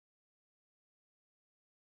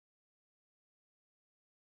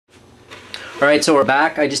All right, so we're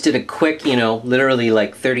back. I just did a quick, literally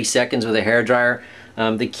like 30 seconds with a hairdryer.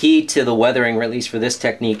 The key to the weathering, or at least for this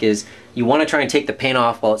technique, is you want to try and take the paint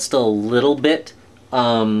off while it's still a little bit,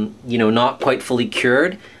 not quite fully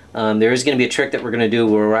cured. There is going to be a trick that we're going to do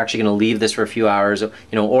where we're actually going to leave this for a few hours,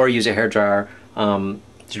 or use a hairdryer to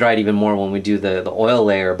dry it even more when we do the oil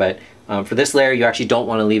layer. But for this layer, you actually don't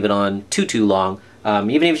want to leave it on too long.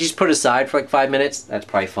 Even if you just put it aside for like 5 minutes, that's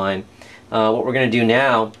probably fine. What we're going to do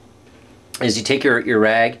now is you take your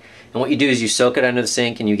rag, and what you do is you soak it under the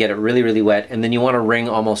sink and you get it really wet, and then you want to wring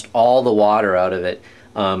almost all the water out of it.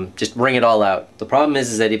 Just wring it all out. The problem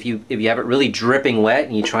is that if you have it really dripping wet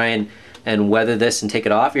and you try and weather this and take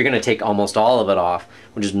it off, you're going to take almost all of it off,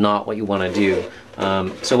 which is not what you want to do.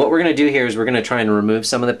 So what we're going to do here is we're going to try and remove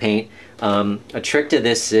some of the paint. A trick to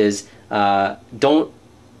this is if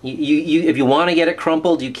you want to get it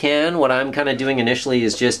crumpled, you can. What I'm kind of doing initially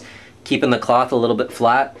is just keeping the cloth a little bit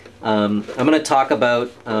flat. I'm going to talk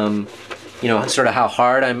about sort of how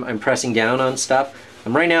hard I'm pressing down on stuff.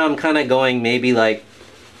 Right now I'm kind of going maybe like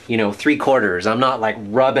 3/4. I'm not like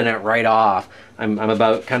rubbing it right off. I'm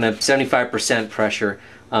about kind of 75% pressure.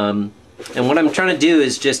 And what I'm trying to do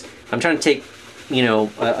is just I'm trying to take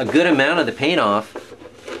a good amount of the paint off,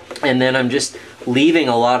 and then I'm just leaving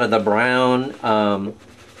a lot of the brown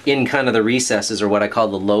in kind of the recesses, or what I call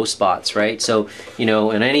the low spots, right? So in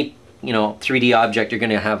any 3D object, you're going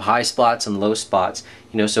to have high spots and low spots.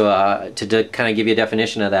 So to kind of give you a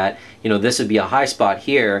definition of that, this would be a high spot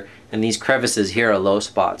here, and these crevices here are low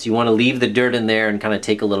spots. You want to leave the dirt in there and kind of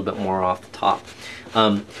take a little bit more off the top.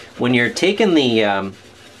 When you're taking the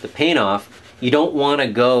paint off, you don't want to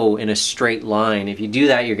go in a straight line. If you do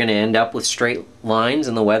that, you're going to end up with straight lines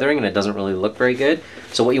in the weathering, and it doesn't really look very good.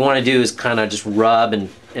 So what you want to do is kind of just rub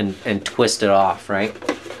and twist it off, right?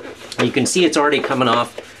 You can see it's already coming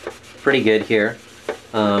off pretty good here.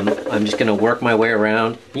 I'm just going to work my way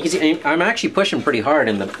around. You can see I'm actually pushing pretty hard,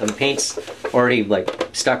 and the paint's already like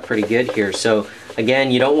stuck pretty good here. So again,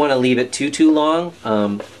 you don't want to leave it too long.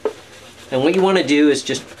 And what you want to do is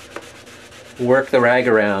just work the rag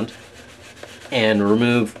around and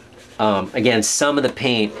remove again some of the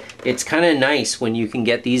paint. It's kind of nice when you can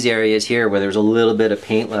get these areas here where there's a little bit of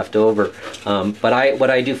paint left over. But what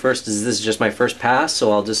I do first is, this is just my first pass,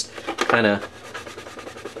 so I'll just kind of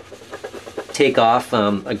take off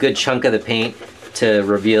a good chunk of the paint to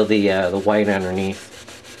reveal the white underneath.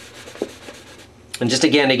 And just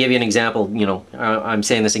again, to give you an example, I'm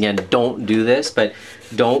saying this again, don't do this, but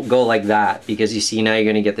don't go like that, because you see now you're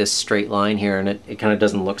going to get this straight line here, and it kind of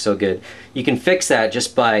doesn't look so good. You can fix that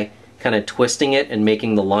just by kind of twisting it and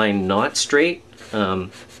making the line not straight,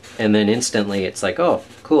 and then instantly it's like, oh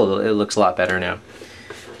cool, it looks a lot better now.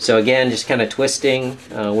 So again, just kind of twisting,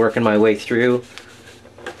 working my way through.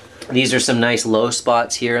 These are some nice low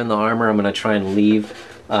spots here in the armor. I'm going to try and leave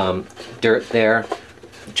dirt there.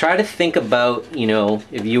 Try to think about,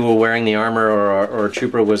 if you were wearing the armor, or a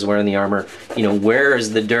trooper was wearing the armor, where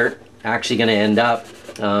is the dirt actually going to end up?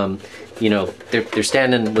 They're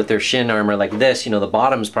standing with their shin armor like this. The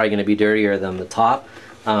bottom's probably going to be dirtier than the top.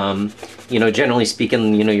 Generally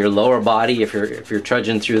speaking, your lower body, if you're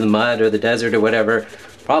trudging through the mud or the desert or whatever,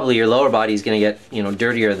 probably your lower body is going to get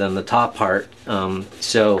dirtier than the top part.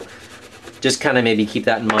 So just kind of maybe keep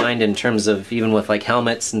that in mind in terms of, even with like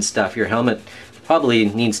helmets and stuff, your helmet probably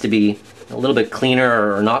needs to be a little bit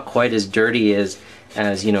cleaner, or not quite as dirty as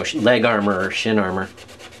leg armor or shin armor.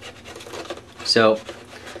 So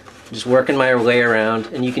just working my way around,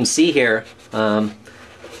 and you can see here I'm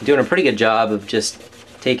doing a pretty good job of just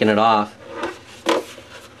taking it off.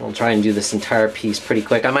 I'll try and do this entire piece pretty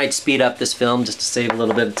quick. I might speed up this film just to save a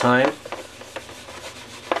little bit of time.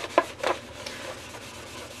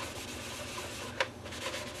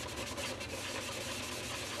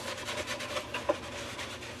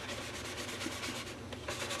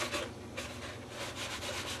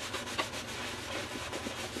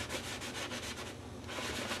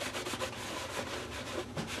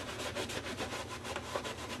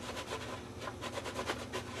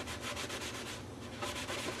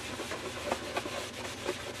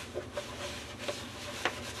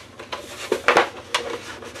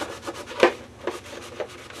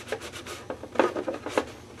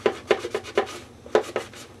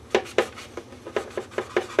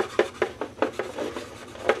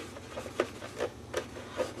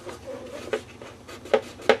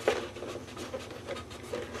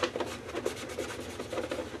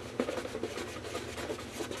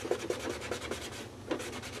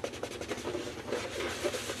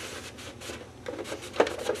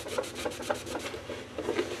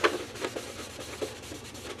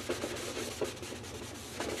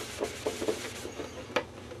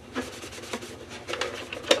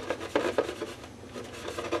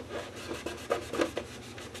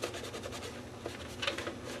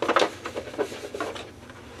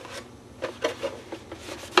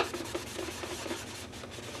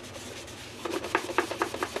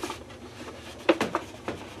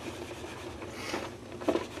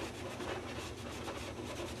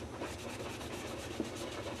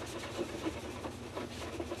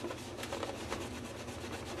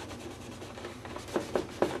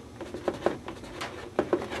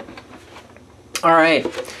 All right,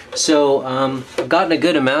 so I've gotten a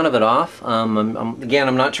good amount of it off. Again,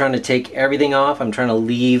 I'm not trying to take everything off. I'm trying to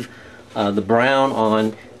leave the brown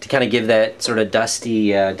on to kind of give that sort of dusty,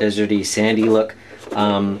 deserty, sandy look.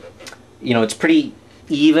 You know, it's pretty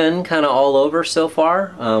even kind of all over so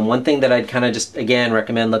far. One thing that I'd kind of just, again,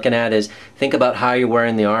 recommend looking at is think about how you're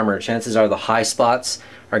wearing the armor. Chances are the high spots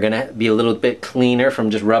are going to be a little bit cleaner from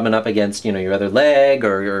just rubbing up against, you know, your other leg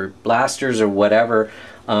or your blasters or whatever.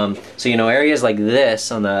 So, you know, areas like this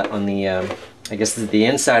on the I guess the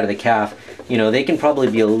inside of the calf, you know, they can probably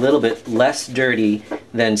be a little bit less dirty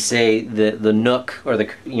than, say, the nook or the,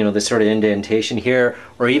 you know, the sort of indentation here,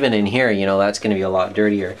 or even in here, you know, that's going to be a lot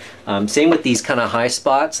dirtier. Same with these kind of high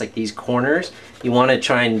spots, like these corners. You want to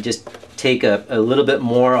try and just take a little bit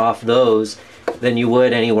more off those than you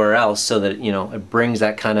would anywhere else, so that, you know, it brings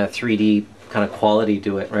that kind of 3D kind of quality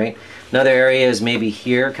to it, right? Another area is maybe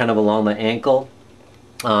here, kind of along the ankle.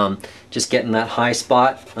 Just getting that high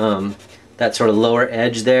spot, that sort of lower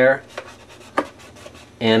edge there.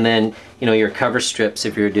 And then, you know, your cover strips,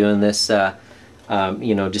 if you're doing this,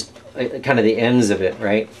 you know, just kind of the ends of it,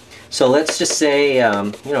 right? So let's just say,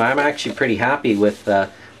 you know, I'm actually pretty happy with the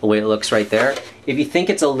way it looks right there. If you think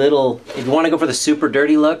it's a little, if you want to go for the super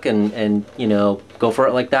dirty look and you know, go for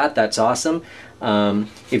it like that, that's awesome.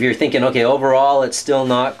 If you're thinking, okay, overall it's still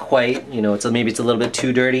not quite, you know, maybe it's a little bit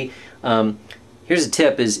too dirty, here's a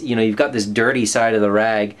tip is, you know, you've got this dirty side of the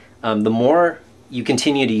rag. The more you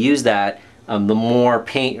continue to use that, the more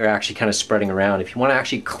paint you're actually kind of spreading around. If you want to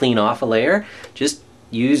actually clean off a layer, just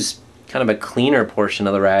use kind of a cleaner portion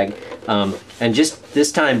of the rag. And just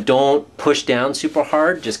this time, don't push down super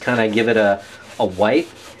hard, just kind of give it a wipe.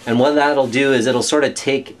 And what that'll do is it'll sort of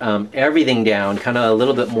take everything down kind of a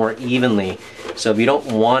little bit more evenly. So if you don't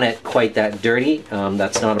want it quite that dirty,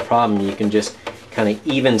 that's not a problem. You can just kind of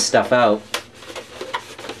even stuff out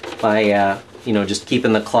by you know, just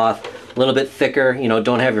keeping the cloth a little bit thicker. You know,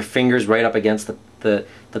 don't have your fingers right up against the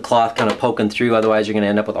cloth kind of poking through, otherwise you're going to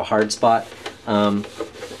end up with a hard spot.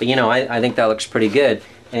 But you know, I think that looks pretty good.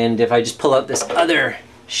 And if I just pull out this other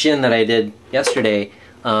shin that I did yesterday,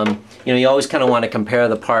 you know, you always kind of want to compare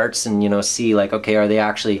the parts and, you know, see like, okay, are they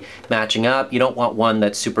actually matching up? You don't want one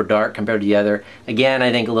that's super dark compared to the other. Again,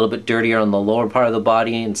 I think a little bit dirtier on the lower part of the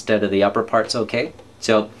body instead of the upper part's okay.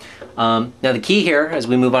 So now the key here, as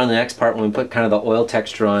we move on to the next part, when we put kind of the oil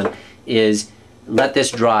texture on, is let this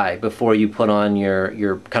dry before you put on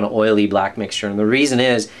your kind of oily black mixture. And the reason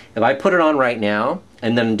is, if I put it on right now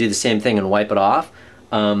and then do the same thing and wipe it off,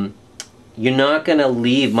 you're not going to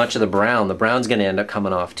leave much of the brown. The brown's going to end up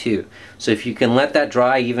coming off too. So if you can let that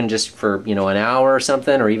dry even just for, you know, an hour or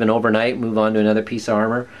something, or even overnight, move on to another piece of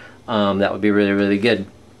armor, that would be really, really good.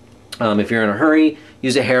 If you're in a hurry,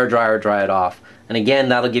 use a hair dryer, dry it off. And again,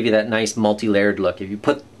 that'll give you that nice multi-layered look. If you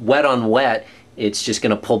put wet on wet, it's just going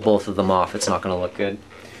to pull both of them off. It's not going to look good.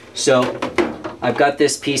 So I've got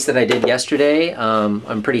this piece that I did yesterday.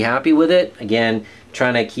 I'm pretty happy with it. Again,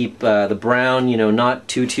 trying to keep the brown, you know, not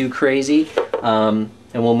too crazy. And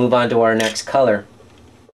we'll move on to our next color.